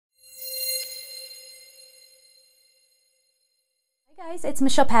Guys, it's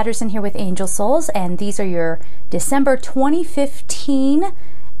Michelle Patterson here with Angel Souls, and these are your December 2015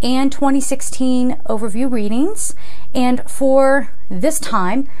 and 2016 overview readings. And for this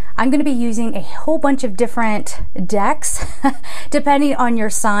time, I'm going to be using a whole bunch of different decks depending on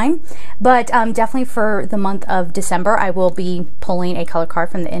your sign, but definitely for the month of December, I will be pulling a color card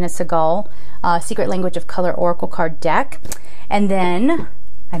from the Ina Segal Secret Language of Color Oracle card deck, and then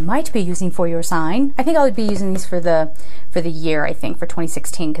I might be using for your sign. I think I'll be using these for the year, I think, for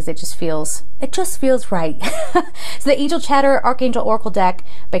 2016, because it just feels right. So the Angel Chatter Archangel Oracle deck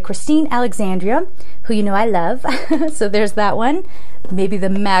by Christine Alexandria, who you know I love. So there's that one. Maybe the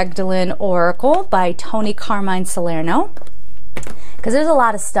Magdalene Oracle by Tony Carmine Salerno, because there's a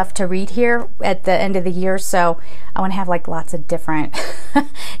lot of stuff to read here at the end of the year, so I want to have like lots of different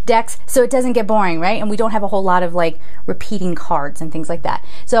decks so it doesn't get boring, right? And we don't have a whole lot of like repeating cards and things like that.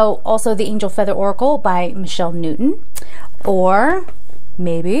 So also the Angel Feather Oracle by Michelle Newton, or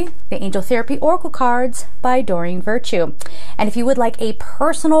maybe the Angel Therapy Oracle cards by Doreen Virtue. And if you would like a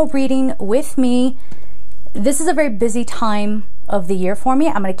personal reading with me, this is a very busy time of the year for me.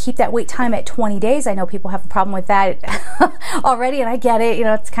 I'm going to keep that wait time at 20 days. I know people have a problem with that already, and I get it. You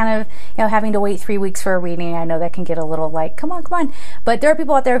know, it's kind of, you know, having to wait 3 weeks for a reading. I know that can get a little like, come on, come on. But there are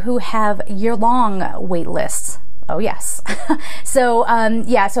people out there who have year-long wait lists. Oh yes. So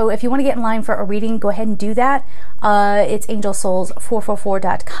yeah, so if you want to get in line for a reading, go ahead and do that. It's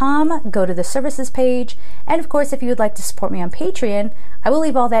angelsouls444.com. Go to the services page. And of course, if you would like to support me on Patreon, I will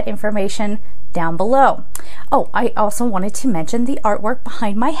leave all that information down below. Oh, I also wanted to mention the artwork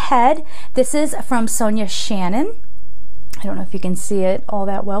behind my head. This is from Sonia Shannon. I don't know if you can see it all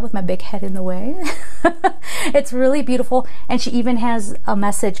that well with my big head in the way. It's really beautiful, and she even has a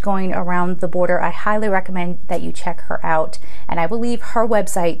message going around the border. I highly recommend that you check her out, and I will leave her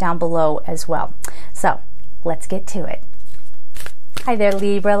website down below as well. So let's get to it. Hi there,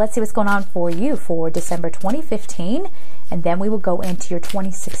 Libra. Let's see what's going on for you for December 2015, and then we will go into your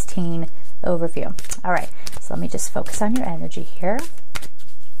 2016 overview. All right, so let me just focus on your energy here.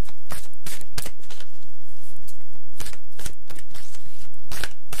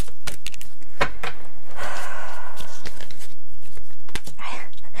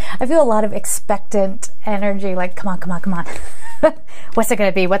 I feel a lot of expectant energy, like, come on, come on, come on. What's it going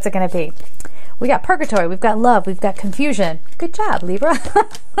to be? What's it going to be? We got purgatory, we've got love, we've got confusion. Good job, Libra.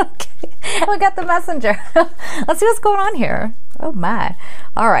 Okay, we got the messenger. Let's see what's going on here. Oh my.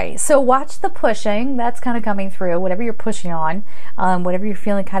 All right, so watch the pushing. That's kind of coming through. Whatever you're pushing on, whatever you're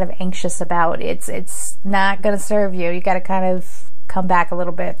feeling kind of anxious about, it's not going to serve you. You got to kind of come back a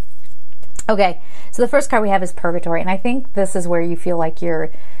little bit. Okay, so the first card we have is Purgatory, and I think this is where you feel like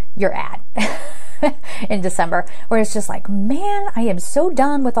you're at in December, where it's just like, man, I am so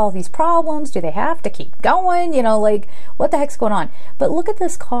done with all these problems. Do they have to keep going? You know, like, what the heck's going on? But look at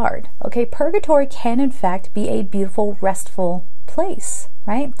this card. Okay, Purgatory can in fact be a beautiful, restful place,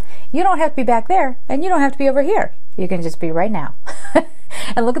 right? You don't have to be back there, and you don't have to be over here. You can just be right now.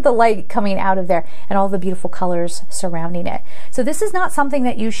 And look at the light coming out of there and all the beautiful colors surrounding it. So this is not something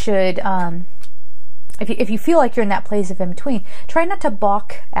that you should, if you feel like you're in that place of in between, try not to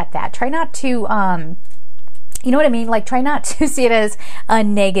balk at that. Try not to, you know what I mean? Like, try not to see it as a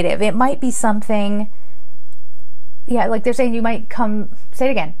negative. It might be something, yeah, like they're saying you might come, say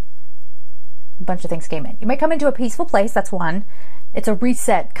it again. A bunch of things came in. You might come into a peaceful place, that's one. It's a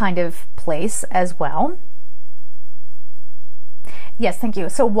reset kind of place as well. Yes, thank you.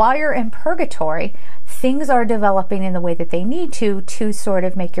 So while you're in purgatory, things are developing in the way that they need to sort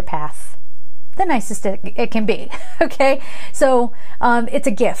of make your path the nicest it can be. Okay, so it's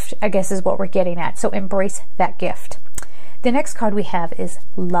a gift, I guess, is what we're getting at. So embrace that gift. The next card we have is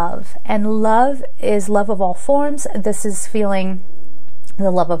Love, and love is love of all forms. This is feeling the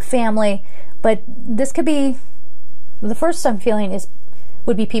love of family, but this could be, the first I'm feeling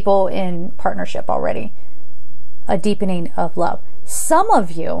would be people in partnership already, a deepening of love. Some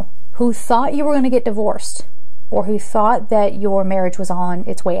of you who thought you were going to get divorced, or who thought that your marriage was on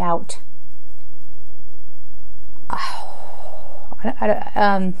its way out,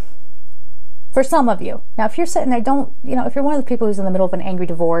 for some of you. Now, if you're sitting there, if you're one of the people who's in the middle of an angry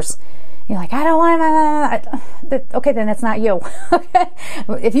divorce, you're like, I don't want to, okay, then it's not you. Okay?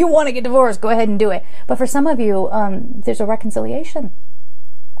 If you want to get divorced, go ahead and do it. But for some of you, there's a reconciliation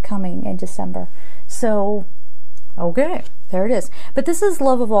coming in December. So, okay, there it is. But this is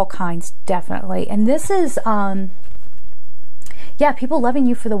love of all kinds, definitely. And this is, yeah, people loving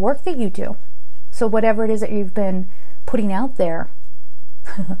you for the work that you do. So whatever it is that you've been putting out there.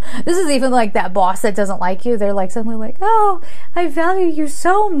 This is even like that boss that doesn't like you. They're like suddenly like, oh, I value you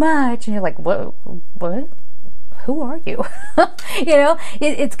so much. And you're like, what? who are you? You know,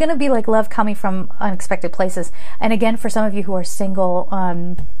 it's going to be like love coming from unexpected places. And again, for some of you who are single,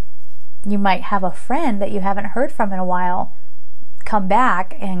 you might have a friend that you haven't heard from in a while come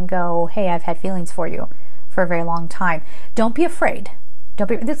back and go, hey, I've had feelings for you for a very long time. Don't be afraid.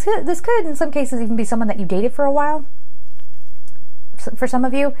 This could in some cases even be someone that you dated for a while, for some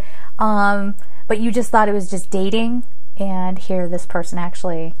of you, but you just thought it was just dating, and here this person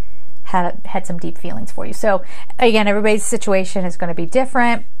actually had some deep feelings for you. So again, everybody's situation is going to be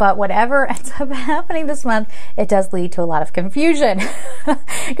different, but whatever ends up happening this month, it does lead to a lot of confusion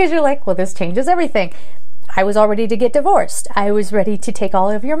because you're like, well, this changes everything. I was all ready to get divorced. I was ready to take all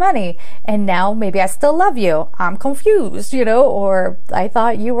of your money, and now maybe I still love you. I'm confused, you know, or I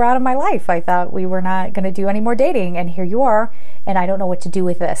thought you were out of my life. I thought we were not going to do any more dating, and here you are, and I don't know what to do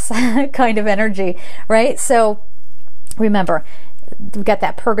with this kind of energy, right? So remember, we've got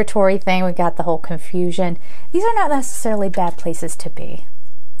that purgatory thing. We've got the whole confusion. These are not necessarily bad places to be.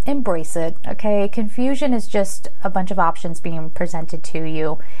 Embrace it, okay? Confusion is just a bunch of options being presented to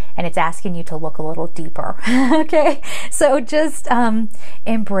you, and it's asking you to look a little deeper, okay? So just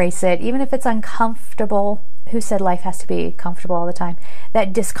embrace it, even if it's uncomfortable. Who said life has to be comfortable all the time?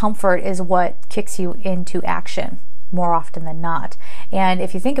 That discomfort is what kicks you into action more often than not. And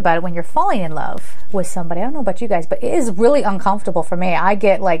if you think about it, when you're falling in love with somebody, I don't know about you guys, but it is really uncomfortable for me. I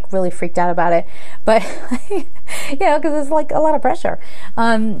get like really freaked out about it, but you know, because it's like a lot of pressure.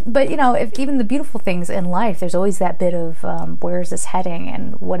 But you know, if even the beautiful things in life, there's always that bit of where is this heading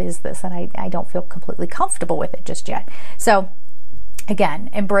and what is this? And I don't feel completely comfortable with it just yet. So again,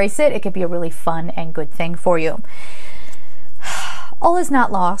 embrace it. It could be a really fun and good thing for you. All is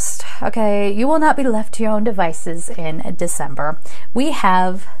not lost, okay? You will not be left to your own devices in December. We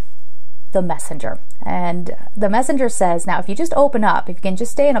have the messenger, and the messenger says, now if you just open up, if you can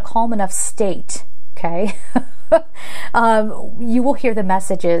just stay in a calm enough state, okay, you will hear the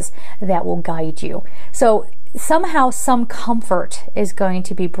messages that will guide you. So somehow some comfort is going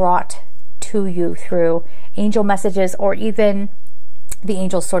to be brought to you through angel messages, or even the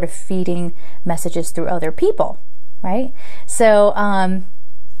angels sort of feeding messages through other people. Right? So,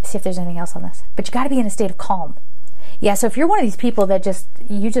 see if there's anything else on this. But you got to be in a state of calm. Yeah, so if you're one of these people that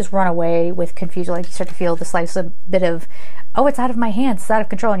you just run away with confusion, like you start to feel the slightest bit of, oh, it's out of my hands, it's out of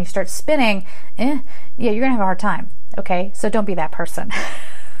control, and you start spinning, yeah, you're going to have a hard time. Okay? So don't be that person.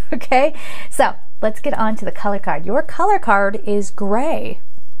 Okay? So, let's get on to the color card. Your color card is gray.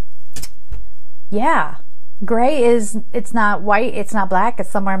 Yeah. Gray is, it's not white, it's not black, it's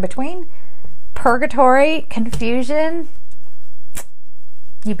somewhere in between. Purgatory, confusion,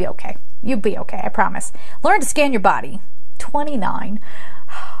 you'll be okay. You'll be okay, I promise. Learn to scan your body. 29.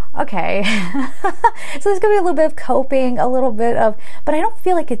 Okay. So there's going to be a little bit of coping, a little bit of, but I don't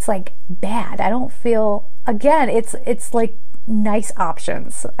feel like it's like bad. I don't feel, again, it's like nice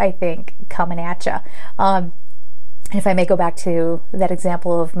options, I think, coming at you. If I may go back to that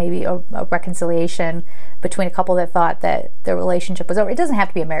example of maybe a reconciliation between a couple that thought that their relationship was over. It doesn't have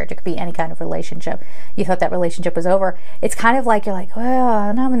to be a marriage. It could be any kind of relationship. You thought that relationship was over. It's kind of like you're like,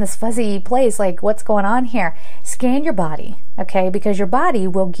 well, now I'm in this fuzzy place. Like, what's going on here? Scan your body, okay? Because your body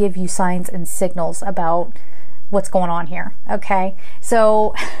will give you signs and signals about what's going on here, okay?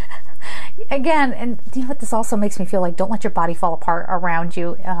 So again, and you know what this also makes me feel like? Don't let your body fall apart around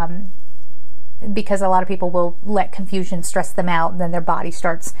you. Because a lot of people will let confusion stress them out, and then their body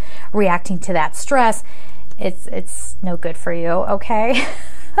starts reacting to that stress. It's no good for you, okay?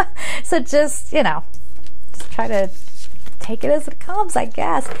 So just, you know, just try to take it as it comes, I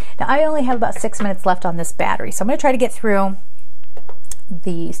guess. Now, I only have about 6 minutes left on this battery, so I'm going to try to get through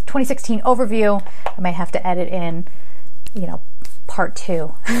the 2016 overview. I might have to edit in, you know, part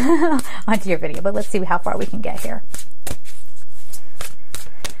 2 onto your video, but let's see how far we can get here.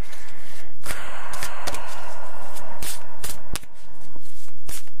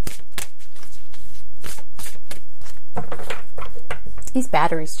 These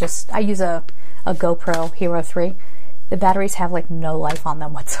batteries just, I use a GoPro Hero 3. The batteries have like no life on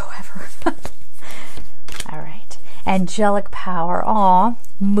them whatsoever. All right. Angelic power. Aw.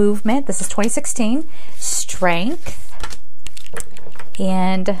 Movement. This is 2016. Strength.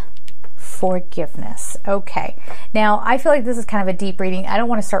 And forgiveness. Okay. Now, I feel like this is kind of a deep reading. I don't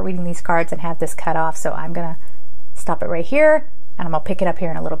want to start reading these cards and have this cut off, so I'm going to stop it right here, and I'm going to pick it up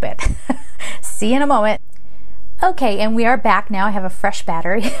here in a little bit. See you in a moment. Okay, and we are back now. I have a fresh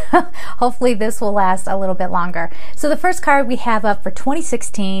battery. Hopefully this will last a little bit longer. So the first card we have up for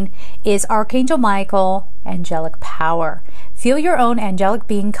 2016 is Archangel Michael, Angelic Power. Feel your own angelic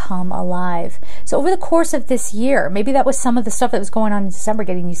being come alive. So over the course of this year, maybe that was some of the stuff that was going on in December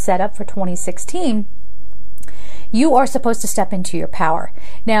getting you set up for 2016. you are supposed to step into your power.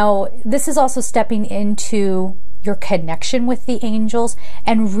 Now, this is also stepping into your connection with the angels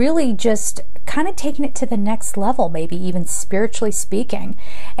and really just kind of taking it to the next level, maybe even spiritually speaking,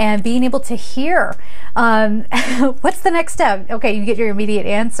 and being able to hear what's the next step. Okay, you get your immediate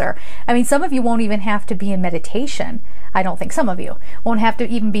answer. I mean, some of you won't even have to be in meditation. I don't think some of you won't have to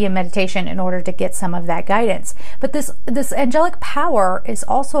even be in meditation in order to get some of that guidance. But this angelic power is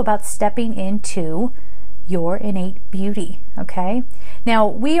also about stepping into your innate beauty. Okay, now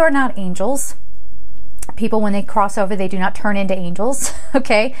we are not angels. People, when they cross over, they do not turn into angels.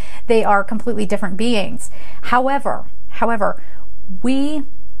 Okay, they are completely different beings. However, we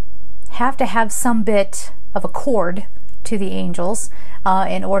have to have some bit of a cord to the angels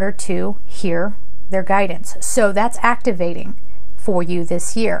in order to hear their guidance. So that's activating for you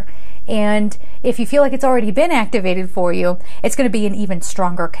this year. And if you feel like it's already been activated for you, it's going to be an even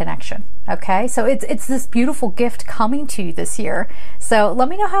stronger connection. Okay, so it's this beautiful gift coming to you this year. So let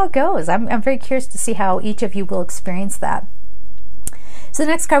me know how it goes. I'm very curious to see how each of you will experience that. So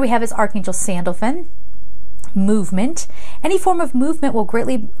the next card we have is Archangel Sandalphon. Movement. Any form of movement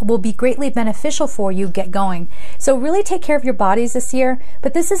will be greatly beneficial for you. Get going. So really take care of your bodies this year.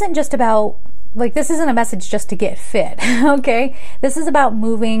 But this isn't just about, like, this isn't a message just to get fit. Okay, this is about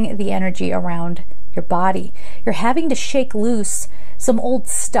moving the energy around your body. You're having to shake loose some old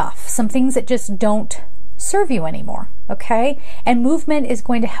stuff, some things that just don't serve you anymore. Okay, and movement is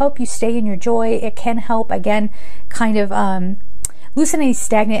going to help you stay in your joy. It can help, again, kind of loosen any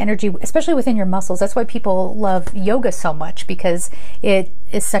stagnant energy, especially within your muscles. That's why people love yoga so much, because it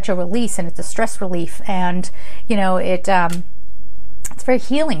is such a release, and it's a stress relief, and you know, it's very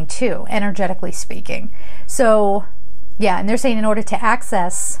healing too, energetically speaking. So yeah, and they're saying in order to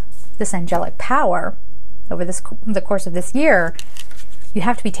access this angelic power over the course of this year, you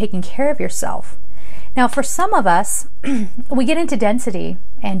have to be taking care of yourself. Now, for some of us, we get into density,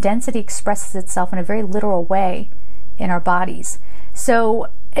 and density expresses itself in a very literal way in our bodies. So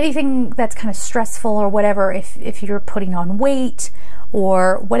anything that's kind of stressful or whatever, if you're putting on weight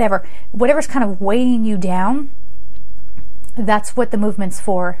or whatever's kind of weighing you down, that's what the movement's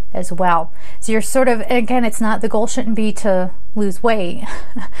for as well. So you're sort of, again, it's not, the goal shouldn't be to lose weight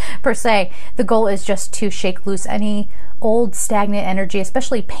per se. The goal is just to shake loose any old stagnant energy,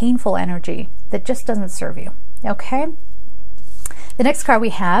 especially painful energy that just doesn't serve you. Okay? The next card we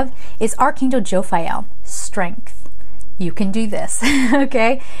have is Archangel Jophiel, Strength. You can do this.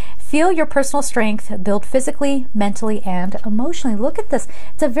 Okay? Feel your personal strength build physically, mentally, and emotionally. Look at this.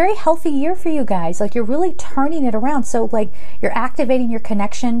 It's a very healthy year for you guys. Like, you're really turning it around. So, like, you're activating your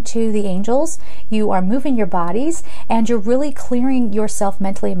connection to the angels. You are moving your bodies, and you're really clearing yourself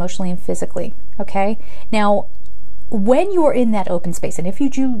mentally, emotionally, and physically. Okay? Now, when you are in that open space, and if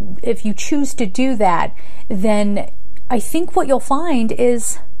you choose to do that, then I think what you'll find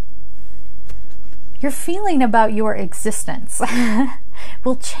is your feeling about your existence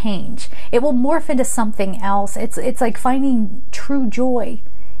will change. It will morph into something else. It's like finding true joy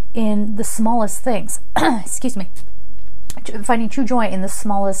in the smallest things. Excuse me. Finding true joy in the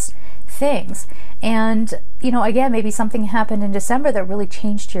smallest things. And, you know, again, maybe something happened in December that really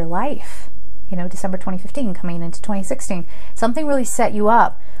changed your life. You know, December 2015 coming into 2016. Something really set you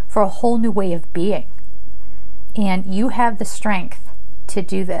up for a whole new way of being. And you have the strength to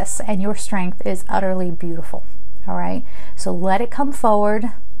do this, and your strength is utterly beautiful. All right, so let it come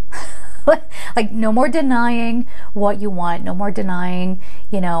forward. Like, no more denying what you want, no more denying,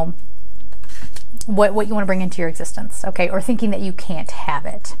 you know, what you want to bring into your existence, okay, or thinking that you can't have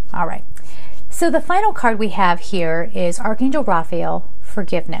it. All right, so the final card we have here is Archangel Raphael,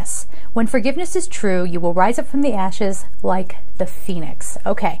 Forgiveness. When forgiveness is true, you will rise up from the ashes like the phoenix.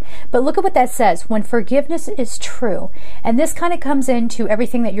 Okay, but look at what that says. When forgiveness is true, and this kind of comes into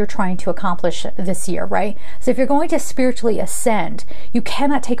everything that you're trying to accomplish this year, right? So if you're going to spiritually ascend, you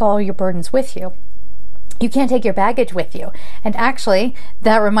cannot take all your burdens with you. You can't take your baggage with you. And actually,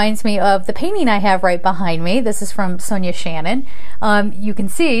 that reminds me of the painting I have right behind me. This is from Sonia Shannon. You can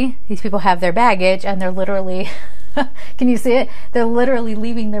see these people have their baggage, and they're literally... Can you see it? They're literally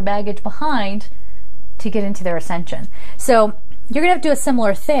leaving their baggage behind to get into their ascension. So you're gonna have to do a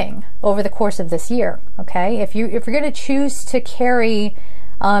similar thing over the course of this year. Okay, if you're gonna choose to carry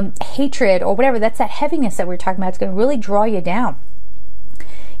hatred or whatever, that's that heaviness that we're talking about. It's gonna really draw you down.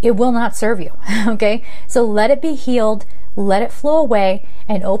 It will not serve you. Okay, so let it be healed. Let it flow away,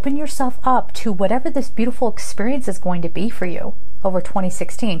 and open yourself up to whatever this beautiful experience is going to be for you over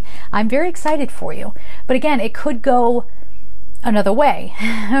 2016. I'm very excited for you. But again, it could go another way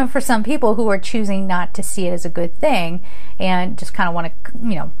for some people who are choosing not to see it as a good thing and just kind of want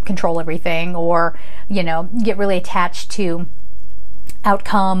to, control everything, or, get really attached to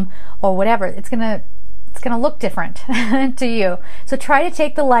outcome or whatever. It's gonna look different to you. So try to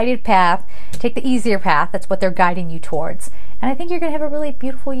take the lighted path, take the easier path. That's what they're guiding you towards. And I think you're gonna have a really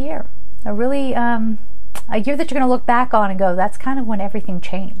beautiful year. A really a year that you're gonna look back on and go, that's kind of when everything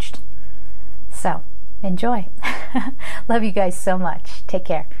changed. So enjoy. Love you guys so much. Take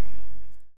care.